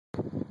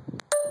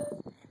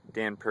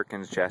Dan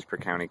Perkins, Jasper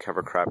County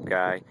cover crop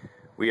guy.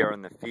 We are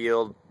in the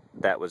field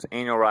that was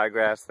annual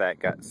ryegrass that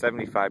got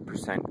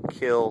 75%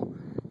 kill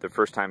the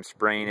first time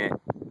spraying it,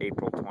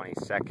 April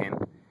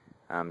 22nd.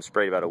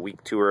 Sprayed about a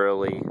week too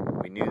early.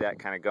 We knew that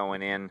kind of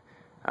going in,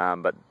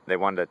 but they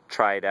wanted to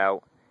try it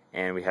out.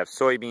 And we have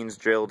soybeans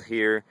drilled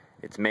here.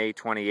 It's May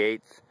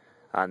 28th.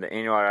 The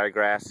annual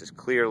ryegrass is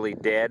clearly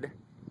dead,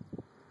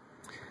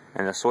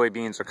 and the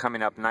soybeans are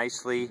coming up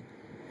nicely.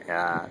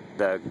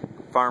 The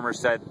farmer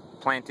said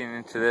planting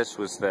into this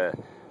was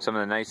some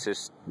of the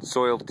nicest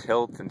soil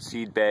tilth and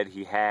seed bed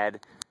he had,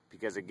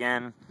 because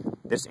again,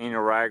 this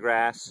annual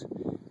ryegrass,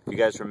 if you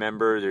guys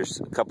remember,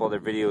 there's a couple other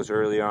videos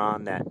earlier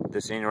on that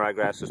this annual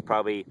ryegrass was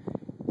probably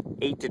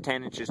 8 to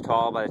 10 inches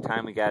tall by the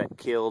time we got it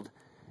killed,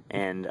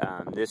 and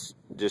this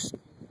just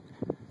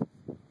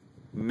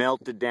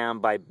melted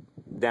down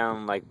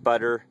like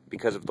butter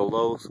because of the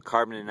low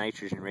carbon to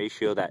nitrogen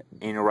ratio. That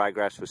annual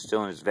ryegrass was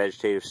still in its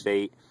vegetative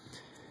state.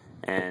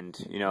 And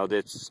you know,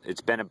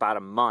 it's been about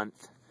a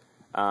month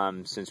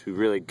since we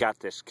really got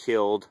this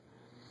killed.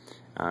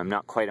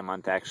 Not quite a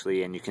month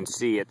actually, and you can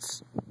see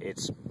it's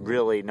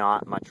really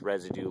not much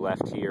residue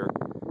left here,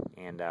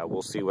 and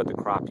we'll see what the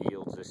crop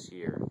yields this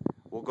year.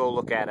 We'll go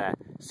look at a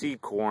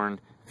seed corn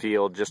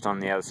field just on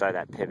the other side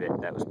of that pivot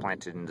that was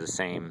planted into the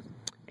same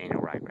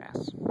annual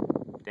ryegrass.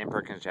 Dan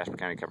Perkins, Jasper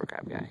County cover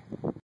crop guy.